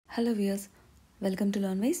Hello viewers, welcome to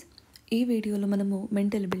లర్న్వైస్. ఈ వీడియోలో మనము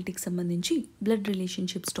మెంటల్ ఎబిలిటీకి సంబంధించి బ్లడ్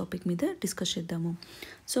రిలేషన్షిప్స్ టాపిక్ మీద డిస్కస్ చేద్దాము.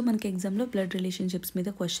 సో మనకి ఎగ్జామ్లో బ్లడ్ రిలేషన్షిప్స్ మీద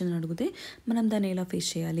క్వశ్చన్ అడిగితే మనం దాన్ని ఎలా ఫేస్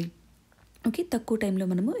చేయాలి, ఓకే, తక్కువ టైంలో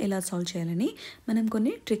మనము ఎలా సాల్వ్ చేయాలని మనం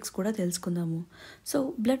కొన్ని ట్రిక్స్ కూడా తెలుసుకుందాము. సో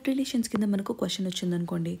బ్లడ్ రిలేషన్స్ కింద మనకు క్వశ్చన్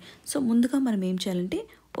వచ్చిందనుకోండి, సో ముందుగా మనం ఏం చేయాలంటే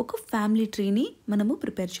ఒక ఫ్యామిలీ ట్రీని మనము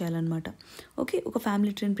ప్రిపేర్ చేయాలన్నమాట. ఓకే, ఒక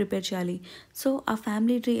ఫ్యామిలీ ట్రీని ప్రిపేర్ చేయాలి. సో ఆ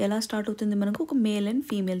ఫ్యామిలీ ట్రీ ఎలా స్టార్ట్ అవుతుంది, మనకు ఒక మేల్ అండ్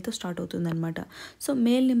ఫీమేల్తో స్టార్ట్ అవుతుంది అనమాట. సో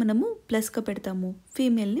మేల్ని మనము ప్లస్గా పెడతాము,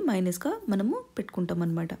 ఫీమేల్ని మైనస్గా మనము పెట్టుకుంటాం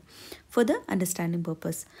అనమాట for the understanding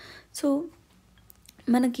purpose. So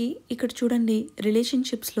మనకి ఇక్కడ చూడండి,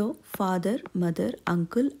 రిలేషన్షిప్స్లో father, mother,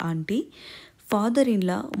 uncle, aunty, father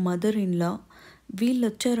in law, mother in law వీళ్ళు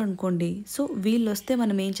వచ్చారు అనుకోండి. సో వీళ్ళు వస్తే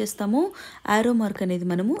మనం ఏం చేస్తాము, యారో మార్క్ అనేది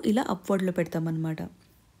మనము ఇలా అప్వర్డ్లో పెడతామన్నమాట.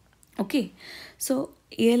 ఓకే, సో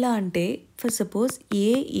ఎలా అంటే for suppose A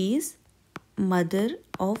is mother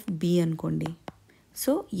of B అనుకోండి.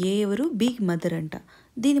 సో ఏ ఎవరు, బీకి మదర్ అంట.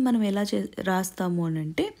 దీన్ని మనం ఎలా రాస్తాము అని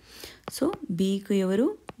అంటే, సో బీకు ఎవరు,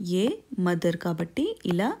 ఏ మదర్ కాబట్టి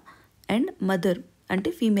ఇలా, అండ్ మదర్ అంటే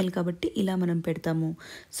ఫీమేల్ కాబట్టి ఇలా మనం పెడతాము.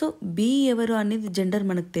 సో బి ఎవరు అనేది జెండర్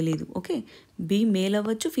మనకు తెలియదు. ఓకే, బి మేల్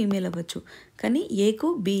అవ్వచ్చు, ఫీమేల్ అవ్వచ్చు, కానీ ఏకు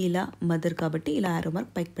బి ఇలా మదర్ కాబట్టి ఇలా యారో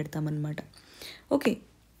మార్క్ పైకి పెడతామన్నమాట. ఓకే,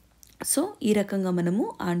 సో ఈ రకంగా మనము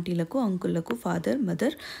ఆంటీలకు, అంకుల్లకు,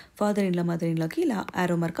 ఫాదర్ ఇన్లా, మదర్ ఇన్లాకి ఇలా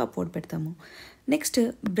యారో మార్క్ అప్వర్డ్ పెడతాము. Next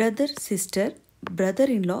brother, sister,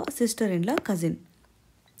 brother in-law, sister in-law, cousin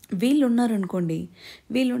వీళ్ళు ఉన్నారనుకోండి.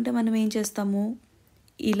 వీళ్ళు ఉంటే మనం ఏం చేస్తాము,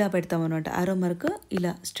 ఇలా పెడతాము అనమాట. యారో మార్క్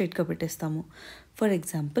ఇలా స్ట్రైట్గా పెట్టేస్తాము. For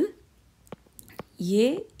example, A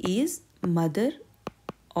is mother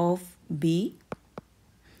of B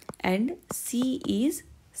and C is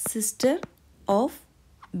sister of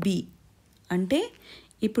B అంటే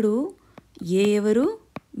ఇప్పుడు ఏ ఎవరు,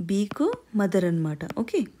 బీకు మదర్ అనమాట.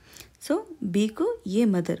 ఓకే, సో బీకు ఏ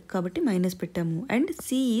మదర్ కాబట్టి మైనస్ పెట్టాము, and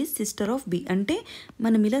C is sister of B అంటే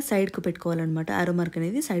మనం ఇలా సైడ్కు పెట్టుకోవాలన్నమాట. యారో మార్క్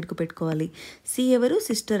అనేది సైడ్కు పెట్టుకోవాలి. సి ఎవరు,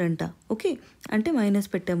 సిస్టర్ అంట. ఓకే, అంటే మైనస్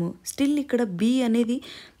పెట్టాము. స్టిల్ ఇక్కడ బి అనేది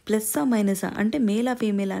ప్లస్సా మైనసా అంటే మేలా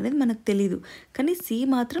ఫీమేలా అనేది మనకు తెలీదు, కానీ సి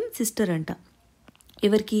మాత్రం సిస్టర్ అంట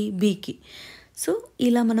ఎవరికి, బీకి. సో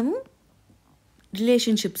ఇలా మనము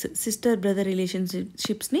రిలేషన్షిప్స్, సిస్టర్ బ్రదర్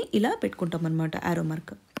రిలేషన్షిప్స్ని ఇలా పెట్టుకుంటాం అనమాట arrow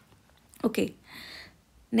mark. Okay,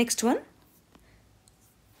 next one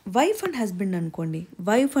wife and husband అనుకోండి.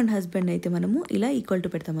 వైఫ్ అండ్ హస్బెండ్ అయితే మనము ఇలా equal to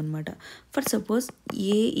పెడతామన్నమాట. For suppose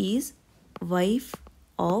A is wife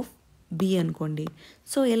of B అనుకోండి.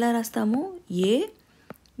 సో ఎలా రాస్తాము, ఏ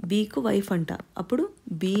బీకు వైఫ్ అంట, అప్పుడు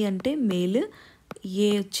బి అంటే మేల్, ఏ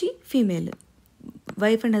వచ్చి ఫీమేల్.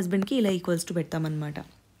 వైఫ్ అండ్ హస్బెండ్కి ఇలా equals to పెడతామన్నమాట.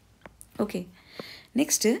 Okay,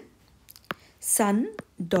 next sun,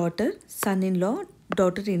 daughter, son in law,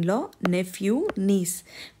 daughter in law, nephew, knees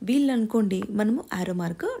వీళ్ళు అనుకోండి మనము arrow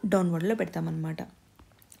mark డౌన్వర్డ్లో పెడతామన్నమాట.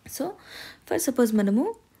 So for suppose మనము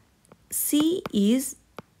C is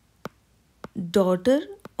daughter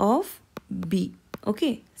of B.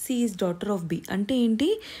 Okay, C is daughter of B అంటే ఏంటి,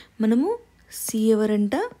 మనము C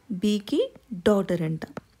ఎవరంట, బికి daughter అంట.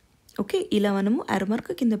 Okay, ఇలా మనము యారో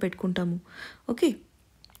మార్క్ కింద పెట్టుకుంటాము. ఓకే,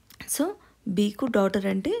 సో బీకు డాటర్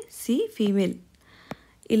అంటే సి ఫీమేల్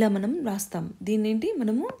ఇలా మనం రాస్తాం. దీన్నేంటి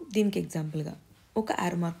మనము దీనికి ఎగ్జాంపుల్గా ఒక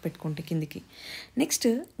యారో మార్క్ పెట్టుకుంటే కిందికి. Next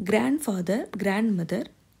grand father, grand mother,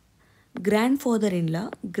 grand father in law,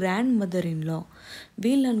 grand mother in law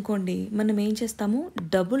వీళ్ళు అనుకోండి మనం ఏం చేస్తాము,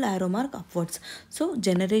 double arrow mark upwards. So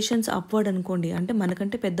generations upward అనుకోండి, అంటే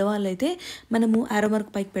మనకంటే పెద్దవాళ్ళు అయితే మనము యారో మార్క్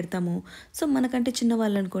పైకి పెడతాము. సో మనకంటే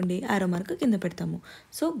చిన్నవాళ్ళు అనుకోండి యారో మార్క్ కింద పెడతాము.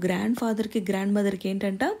 సో గ్రాండ్ ఫాదర్కి, గ్రాండ్ మదర్కి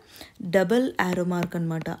ఏంటంట డబల్ యారో మార్క్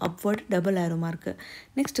అనమాట, upward double arrow mark.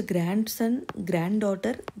 Next grand son, grand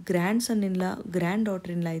daughter, grand son in-law, grand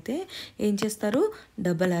daughter in-law అయితే ఏం చేస్తారు,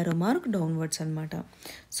 డబల్ యారో మార్క్ డౌన్వర్డ్స్ అనమాట.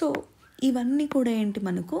 సో ఇవన్నీ కూడా ఏంటి,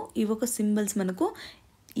 మనకు ఇవి ఒక సింబల్స్, మనకు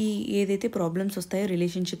ఈ ఏదైతే ప్రాబ్లమ్స్ వస్తాయో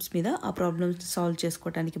రిలేషన్షిప్స్ మీద ఆ ప్రాబ్లమ్స్ సాల్వ్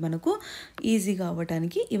చేసుకోవడానికి మనకు ఈజీగా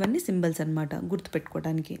అవ్వడానికి ఇవన్నీ సింబల్స్ అనమాట,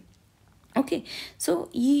 గుర్తుపెట్టుకోవడానికి. ఓకే, సో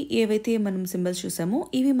ఈ ఏవైతే మనం సింబల్స్ చూసామో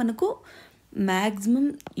ఇవి మనకు మ్యాక్సిమం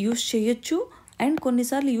యూస్ చేయొచ్చు, అండ్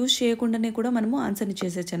కొన్నిసార్లు యూజ్ చేయకుండానే కూడా మనము ఆన్సర్ని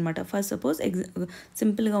చేసేయచ్చు అనమాట. ఫస్ట్ సపోజ్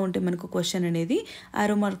సింపుల్గా ఉంటే మనకు క్వశ్చన్ అనేది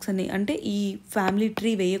యారో మార్క్స్ అని అంటే ఈ ఫ్యామిలీ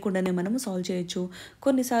ట్రీ వేయకుండానే మనము సాల్వ్ చేయొచ్చు.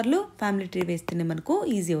 కొన్నిసార్లు ఫ్యామిలీ ట్రీ వేస్తేనే మనకు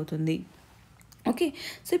ఈజీ అవుతుంది. ఓకే,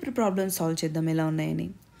 సో ఇప్పుడు ప్రాబ్లమ్స్ సాల్వ్ చేద్దాం ఎలా ఉన్నాయని.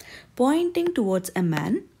 Poynting towards a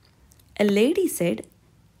man, a lady said,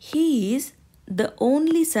 he is the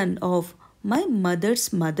only son of my mother's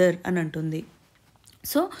mother అని అంటుంది.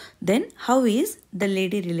 So then how is the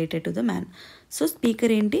lady related to the man. So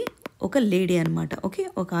speaker ఏంటి, ఒక lady అనమాట. Okay,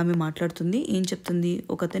 ఒక ఆమె మాట్లాడుతుంది, ఏం చెప్తుంది,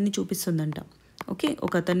 ఒక అతన్ని చూపిస్తుందంట. ఓకే,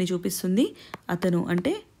 ఒక అతన్ని చూపిస్తుంది. అతను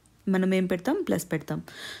అంటే మనం ఏం పెడతాం, ప్లస్ పెడతాం.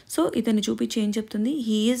 సో ఇతన్ని చూపించి ఏం చెప్తుంది,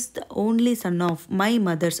 he is the only son of my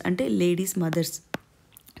mother's అంటే ladies mothers.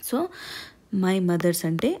 So my mother's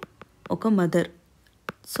అంటే ఒక మదర్.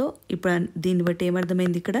 సో ఇప్పుడు దీన్ని బట్టి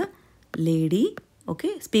ఏమర్థమైంది, ఇక్కడ లేడీ, ఓకే,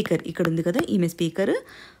 స్పీకర్ ఇక్కడ ఉంది కదా, ఈమె స్పీకర్,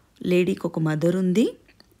 లేడీకి ఒక మదర్ ఉంది,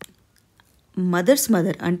 మదర్స్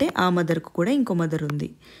మదర్ అంటే ఆ మదర్కు కూడా ఇంకో మదర్ ఉంది.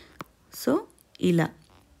 సో ఇలా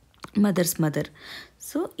మదర్స్ మదర్.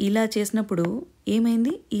 సో ఇలా చేసినప్పుడు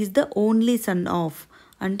ఏమైంది, is the only son of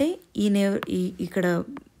అంటే ఈయన ఇక్కడ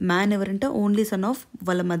మ్యాన్ ఎవరంటే ఓన్లీ సన్ ఆఫ్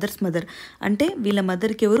వాళ్ళ మదర్స్ మదర్ అంటే వీళ్ళ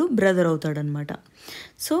మదర్కి ఎవరు, బ్రదర్ అవుతాడనమాట.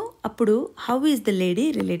 సో అప్పుడు how is the lady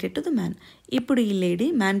related to the man. ఇప్పుడు ఈ లేడీ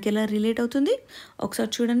మ్యాన్కి ఎలా రిలేట్ అవుతుంది,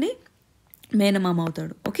 ఒకసారి చూడండి, మేనమామ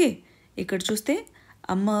అవుతాడు. ఓకే, ఇక్కడ చూస్తే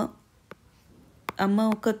అమ్మ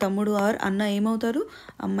ఒక తమ్ముడు ఆర్ అన్న ఏమవుతారు,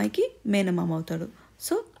 అమ్మాయికి మేనమామ అవుతాడు.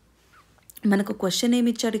 సో మనకు క్వశ్చన్ ఏమి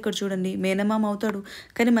ఇచ్చాడు ఇక్కడ చూడండి, మేనమామ అవుతాడు,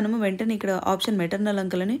 కానీ మనము వెంటనే ఇక్కడ ఆప్షన్ మెటర్నల్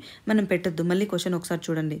అంకుల్ అని మనం పెట్టద్దు. మళ్ళీ క్వశ్చన్ ఒకసారి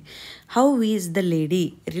చూడండి, how is the lady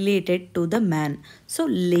related to the man. So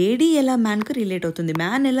lady ఎలా మ్యాన్కి రిలేట్ అవుతుంది,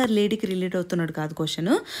 మ్యాన్ ఎలా లేడీకి రిలేట్ అవుతున్నాడు కాదు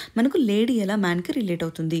క్వశ్చన్, మనకు లేడీ ఎలా మ్యాన్కి రిలేట్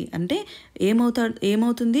అవుతుంది అంటే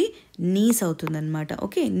ఏమవుతుంది, నీస్ అవుతుంది అనమాట.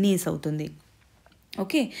 ఓకే, నీస్ అవుతుంది.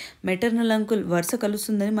 ఓకే, మెటర్నల్ అంకుల్ వరుస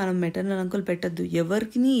కలుస్తుందని మనం మెటర్నల్ అంకుల్ పెట్టద్దు,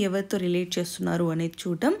 ఎవరితో రిలేట్ చేస్తున్నారు అనేది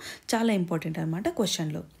చూడటం చాలా ఇంపార్టెంట్ అనమాట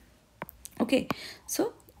క్వశ్చన్లో. ఓకే, సో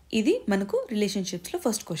ఇది మనకు రిలేషన్షిప్స్లో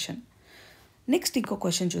ఫస్ట్ క్వశ్చన్. నెక్స్ట్ ఇంకో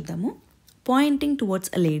క్వశ్చన్ చూద్దాము. Poynting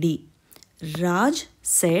towards a lady, Raj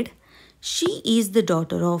said she is the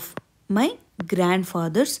daughter of my grand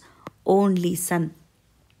fathers only sun.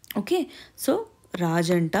 Okay, so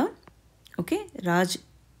Raj అంట, ఓకే, రాజ్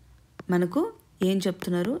మనకు ఏం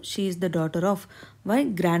చెప్తున్నారు, she is the daughter of my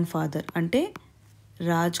grand father అంటే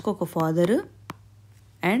రాజ్కు ఒక father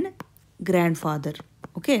and grand father.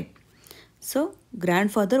 Okay, so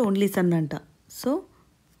grand father only sun అంట. So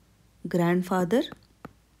grand father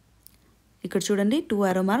ఇక్కడ చూడండి 2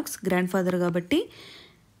 arrow marks, grand father కాబట్టి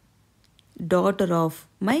daughter of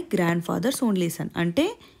my grand fathers only sun అంటే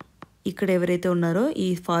ఇక్కడ ఎవరైతే ఉన్నారో ఈ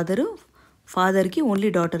ఫాదర్కి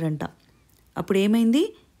ఓన్లీ డాటర్ అంట. అప్పుడు ఏమైంది,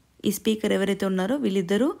 ఈ స్పీకర్ ఎవరైతే ఉన్నారో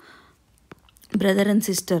వీళ్ళిద్దరూ బ్రదర్ అండ్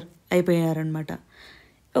సిస్టర్ అయిపోయారనమాట.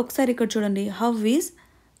 ఒకసారి ఇక్కడ చూడండి, how is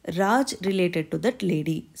Raj related to that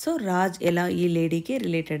lady. So Raj ఎలా ఈ లేడీకి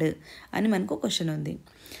రిలేటెడ్ అని మనకు క్వశ్చన్ ఉంది.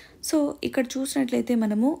 సో ఇక్కడ చూసినట్లయితే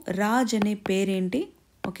మనము రాజ్ అనే పేరేంటి,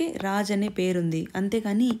 ఓకే, రాజ్ అనే పేరుంది,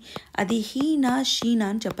 అంతేకాని అది హీనా షీనా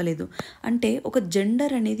అని చెప్పలేదు, అంటే ఒక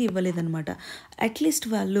జెండర్ అనేది ఇవ్వలేదన్నమాట. అట్లీస్ట్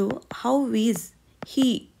వాళ్ళు how is he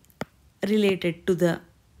related to the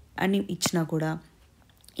అని ఇచ్చినా కూడా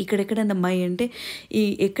ఇక్కడెక్కడైనా మై అంటే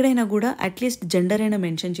ఎక్కడైనా కూడా అట్లీస్ట్ జెండర్ అయినా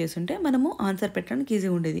మెన్షన్ చేస్తుంటే మనము ఆన్సర్ పెట్టడానికి ఈజీ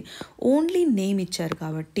ఉండేది. ఓన్లీ నేమ్ ఇచ్చారు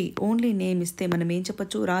కాబట్టి ఓన్లీ నేమ్ ఇస్తే మనం ఏం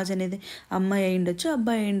చెప్పచ్చు, రాజ్ అనేది అమ్మాయి అయి ఉండొచ్చు,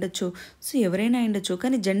 అబ్బాయి అయి ఉండొచ్చు, సో ఎవరైనా అయి ఉండొచ్చు,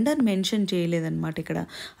 కానీ జెండర్ మెన్షన్ చేయలేదన్నమాట ఇక్కడ.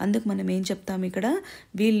 అందుకు మనం ఏం చెప్తాము, ఇక్కడ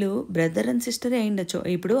వీళ్ళు బ్రదర్ అండ్ సిస్టరే అయి ఉండొచ్చు.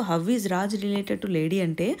 ఇప్పుడు how is Raj related to lady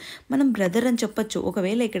అంటే మనం బ్రదర్ అని చెప్పచ్చు.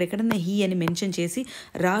 ఒకవేళ ఇక్కడెక్కడన్నా హీ అని మెన్షన్ చేసి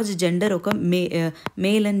రాజ్ జెండర్ ఒక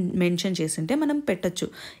మేల్ అని మెన్షన్ చేస్తుంటే మనం పెట్టచ్చు.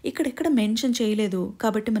 ఇక్కడ మెన్షన్ చేయలేదు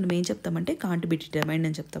కాబట్టి మనం ఏం చెప్తామంటే కాంట్ బి డిటర్మైన్డ్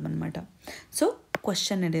అని చెప్తామన్నమాట. సో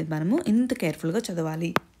క్వశ్చన్ అనేది మనము ఇంత కేర్ఫుల్గా చదవాలి.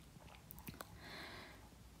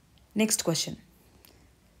 Next question,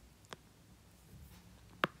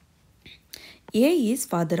 A is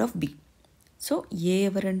father of B. So ఏ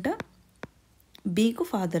ఎవరంట, బికు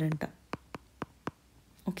ఫాదర్ అంట.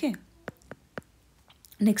 Okay,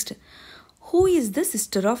 next who is the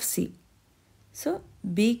sister of C. So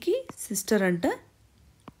బికి sister అంట,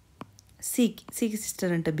 సికి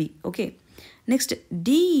సిస్టర్ అంట B. Okay, next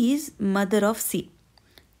D is mother of C.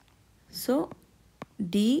 So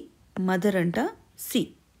D mother అంట C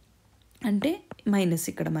అంటే minus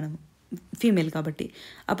ఇక్కడ మనం female కాబట్టి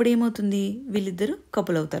అప్పుడు ఏమవుతుంది, వీళ్ళిద్దరూ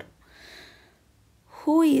కపుల్ అవుతారు.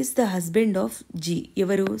 Who is the husband of G.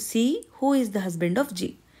 ఎవరు, C. Who is the husband of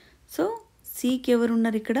G. So సికి ఎవరు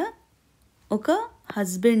ఉన్నారు ఇక్కడ, ఒక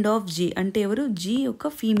హస్బెండ్ ఆఫ్ జీ అంటే ఎవరు, జీ ఒక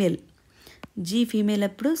ఫీమేల్. జీ ఫీమేల్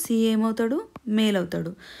అప్పుడు సి ఏమవుతాడు, మేల్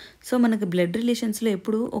అవుతాడు. సో మనకి బ్లడ్ రిలేషన్స్లో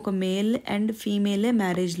ఎప్పుడు ఒక మేల్ అండ్ ఫీమేలే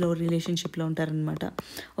మ్యారేజ్లో రిలేషన్షిప్లో ఉంటారనమాట.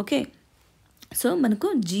 ఓకే, సో మనకు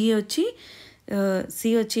జీ వచ్చి సి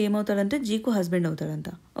వచ్చి ఏమవుతాడంటే జీకు husband అవుతాడంట.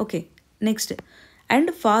 Okay, next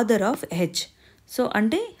and father of H. So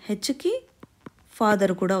అంటే హెచ్కి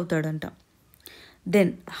ఫాదర్ కూడా అవుతాడంట.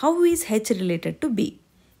 Then how is H related to be.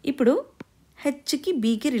 ఇప్పుడు హెచ్కి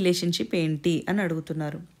బికి రిలేషన్షిప్ ఏంటి అని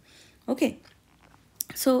అడుగుతున్నారు. ఓకే,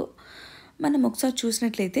 సో మనం ఒకసారి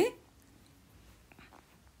చూసినట్లయితే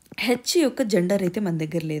హెచ్ యొక్క జెండర్ అయితే మన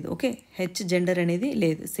దగ్గర లేదు. ఓకే, హెచ్ జెండర్ అనేది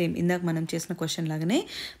లేదు. సేమ్ ఇందాక మనం చేసిన క్వశ్చన్ లాగానే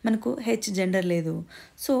మనకు హెచ్ జెండర్ లేదు.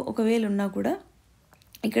 సో ఒకవేళ ఉన్నా కూడా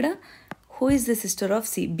ఇక్కడ who is the sister of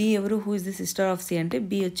C, B ఎవరు, who is the sister of C అంటే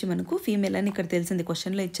బి వచ్చి మనకు ఫీమేల్ అని ఇక్కడ తెలిసింది,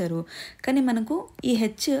 క్వశ్చన్లో ఇచ్చారు. కానీ మనకు ఈ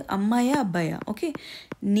హెచ్ అమ్మాయా అబ్బాయా, ఓకే,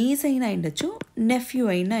 నీస్ అయినా అయిండొచ్చు, నెఫ్యూ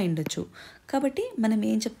అయినా అయిండొచ్చు. కాబట్టి మనం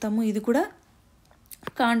ఏం చెప్తాము, ఇది కూడా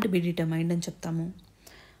కాంట్ బి డిటర్మైన్డ్ అని చెప్తాము.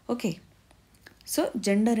 ఓకే, సో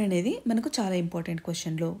జెండర్ అనేది మనకు చాలా ఇంపార్టెంట్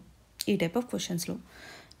క్వశ్చన్లో, ఈ టైప్ ఆఫ్ క్వశ్చన్స్లో.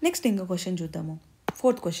 నెక్స్ట్ ఇంకో క్వశ్చన్ చూద్దాము.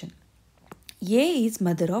 4th question, A is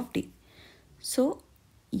mother of D. So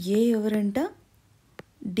ఏ ఎవరంట,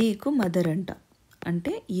 డీకు మదర్ అంట,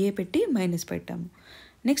 అంటే ఏ పెట్టి మైనస్ పెట్టాము.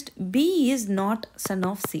 Next B is not son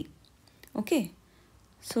of C. Okay,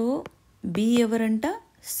 so B ఎవరంట,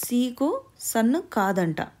 సికు సన్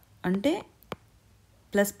కాదంట, అంటే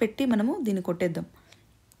ప్లస్ పెట్టి మనము దీన్ని కొట్టేద్దాం.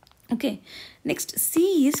 Okay, next C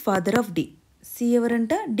is father of D. C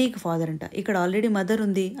ఎవరంట, డీకి ఫాదర్ అంట. ఇక్కడ ఆల్రెడీ మదర్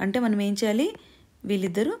ఉంది అంటే మనం ఏం చేయాలి,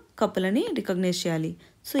 వీళ్ళిద్దరూ కపులని రికగ్నైజ్ చేయాలి.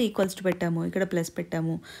 సో ఈక్వల్స్ టు పెట్టాము, ఇక్కడ ప్లస్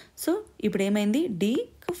పెట్టాము. సో ఇప్పుడు ఏమైంది,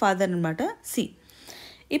 డీకి ఫాదర్ అనమాట సి.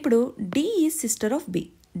 ఇప్పుడు D is sister of B.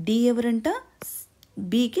 D ఎవరంట,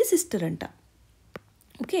 బికి సిస్టర్ అంట.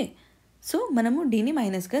 ఓకే, సో మనము డీని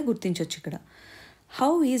మైనస్గా గుర్తించవచ్చు ఇక్కడ. How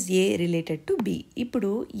is a related to be. ఇప్పుడు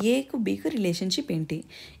ఏకు బికు రిలేషన్షిప్ ఏంటి,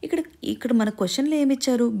 ఇక్కడ మన క్వశ్చన్లో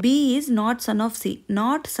ఏమిచ్చారు, B is not son of C.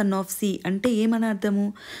 Not son of C అంటే ఏమని అర్థము,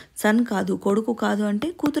 సన్ కాదు, కొడుకు కాదు అంటే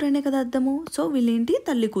కూతురు అనే కదా అర్థము. సో వీళ్ళేంటి,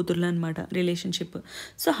 తల్లి కూతురులు అనమాట relationship.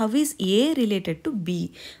 So how is a related to be.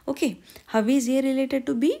 Okay, how is a related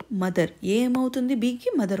to be, mother. ఏమవుతుంది,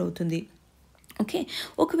 బికి మదర్ అవుతుంది. ఓకే,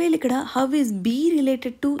 ఒకవేళ ఇక్కడ how is be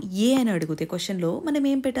related to ఏ అని అడిగితే క్వశ్చన్లో మనం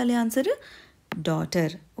ఏం పెట్టాలి, answer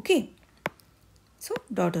daughter. Okay, so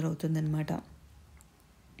daughter అవుతుందన్నమాట.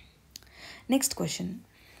 Next question,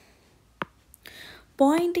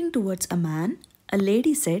 Poynting towards a man, a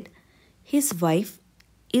lady said his wife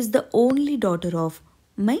is the only daughter of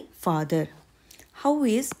my father. How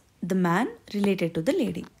is the man related to the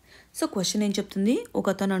lady. So question ఏం చెప్తుంది,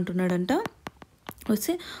 ఒక అతను అంటున్నాడంట,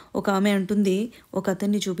 వస్తే ఒక ఆమె అంటుంది ఒక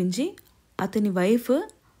అతన్ని చూపించి, అతని వైఫ్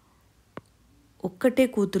ఒక్కటే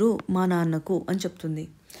కూతురు మా నాన్నకు అని చెప్తుంది.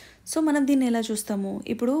 సో మనం దీన్ని ఎలా చూస్తాము,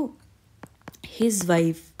 ఇప్పుడు his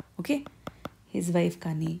wife, okay, his wife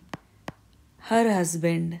కానీ హర్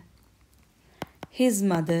హస్బెండ్, హిజ్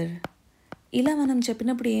మదర్, ఇలా మనం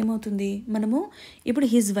చెప్పినప్పుడు ఏమవుతుంది, మనము ఇప్పుడు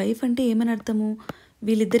హిజ్ వైఫ్ అంటే ఏమని అర్థము,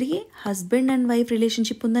 వీళ్ళిద్దరికి హస్బెండ్ అండ్ వైఫ్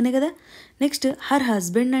రిలేషన్షిప్ ఉందనే కదా. నెక్స్ట్ హర్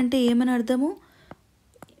హస్బెండ్ అంటే ఏమని అర్థము,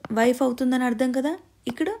 వైఫ్ అవుతుందని అర్థం కదా.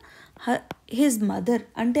 ఇక్కడ హిజ్ మదర్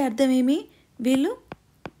అంటే అర్థం ఏమి, వీళ్ళు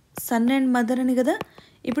సన్ అండ్ మదర్ అని కదా.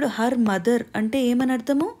 ఇప్పుడు హర్ మదర్ అంటే ఏమని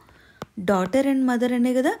అర్థము, డాటర్ అండ్ మదర్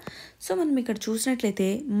అనే కదా. సో మనం ఇక్కడ చూసినట్లయితే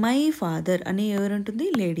మై ఫాదర్ అని ఎవరంటుంది,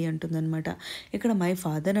 లేడీ అంటుంది అనమాట. ఇక్కడ మై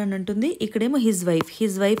ఫాదర్ అని అంటుంది, ఇక్కడేమో హిజ్ వైఫ్.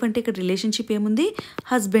 హిజ్ వైఫ్ అంటే ఇక్కడ రిలేషన్షిప్ ఏముంది,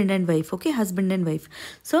 husband and wife. Okay, husband and wife.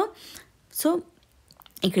 So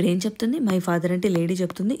ఇక్కడ ఏం చెప్తుంది, మై ఫాదర్ అంటే లేడీ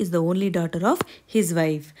చెప్తుంది, is the only daughter of his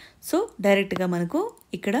wife. So డైరెక్ట్గా మనకు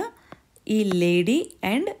ఇక్కడ ఈ లేడీ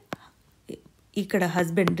అండ్ ఇక్కడ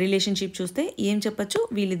హస్బెండ్ రిలేషన్షిప్ చూస్తే ఏం చెప్పచ్చు,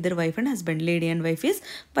 వీళ్ళిద్దరు wife and husband, lady and wife is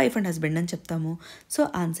wife and husband అని చెప్తాము. సో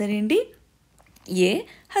ఆన్సర్ ఏంటి, ఏ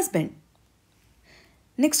husband.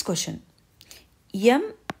 Next question, M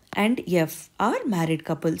and F R married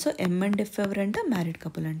couple. So M and F ఎవరంట, మ్యారీడ్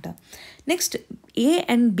కపుల్ అంట. Next A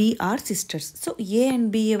and B are sisters. So A and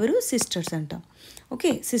B ఎవరు, sisters అంట.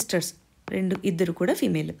 Okay, sisters, ఇద్దరు కూడా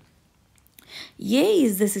female. A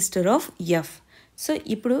is the sister of F. So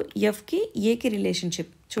ఇప్పుడు ఎఫ్కి ఏకి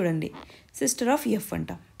relationship చూడండి, sister of F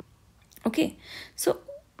అంట. Okay, so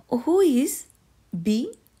who is B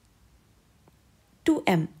to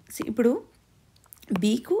ఎం. ఇప్పుడు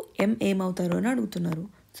బీకు ఎం ఏమవుతారు అని అడుగుతున్నారు.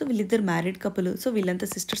 సో వీళ్ళిద్దరు మ్యారీడ్ కపుల్, సో వీళ్ళంతా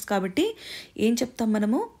సిస్టర్స్ కాబట్టి ఏం చెప్తాం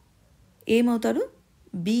మనము, ఏమవుతారు,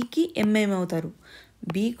 బీకి ఎం ఏమవుతారు,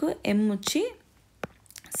 బీకు ఎం వచ్చి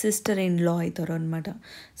సిస్టర్ ఇన్ లా అవుతారు అనమాట.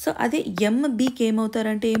 సో అదే ఎం బీకి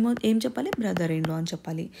ఏమవుతారంటే ఏం చెప్పాలి, బ్రదర్ ఇన్ లా అని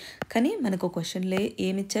చెప్పాలి. కానీ మనకు క్వశ్చన్లో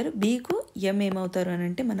ఏమిచ్చారు, బీకు ఎం ఏమవుతారు అని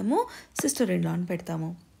అంటే మనము సిస్టర్ ఇన్ లా అని పెడతాము.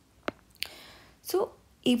 సో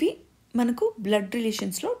ఇవి మనకు బ్లడ్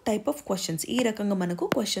రిలేషన్స్లో టైప్ ఆఫ్ క్వశ్చన్స్, ఈ రకంగా మనకు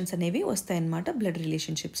క్వశ్చన్స్ అనేవి వస్తాయన్నమాట బ్లడ్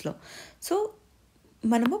రిలేషన్షిప్స్లో. సో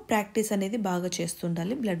మనము ప్రాక్టీస్ అనేది బాగా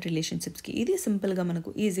చేస్తుండాలి బ్లడ్ రిలేషన్షిప్స్కి. ఇది సింపుల్గా మనకు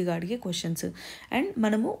ఈజీగా అడిగే క్వశ్చన్స్. అండ్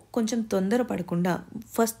మనము కొంచెం తొందరపడకుండా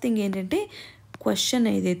ఫస్ట్ థింగ్ ఏంటంటే క్వశ్చన్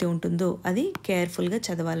ఏదైతే ఉంటుందో అది కేర్ఫుల్గా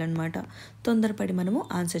చదవాలన్నమాట. తొందరపడి మనము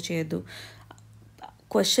ఆన్సర్ చేయొద్దు.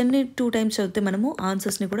 క్వశ్చన్ని 2 times చదివితే మనము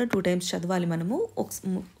ఆన్సర్స్ని కూడా 2 times చదవాలి. మనము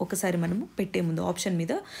ఒకసారి మనము పెట్టే ముందు ఆప్షన్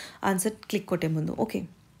మీద ఆన్సర్ క్లిక్ కొట్టే ముందు. ఓకే,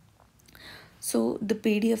 సో ద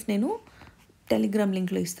పీడిఎఫ్ నేను టెలిగ్రామ్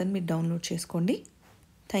లింక్లో ఇస్తాను, మీరు డౌన్లోడ్ చేసుకోండి.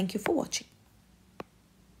 Thank you for watching.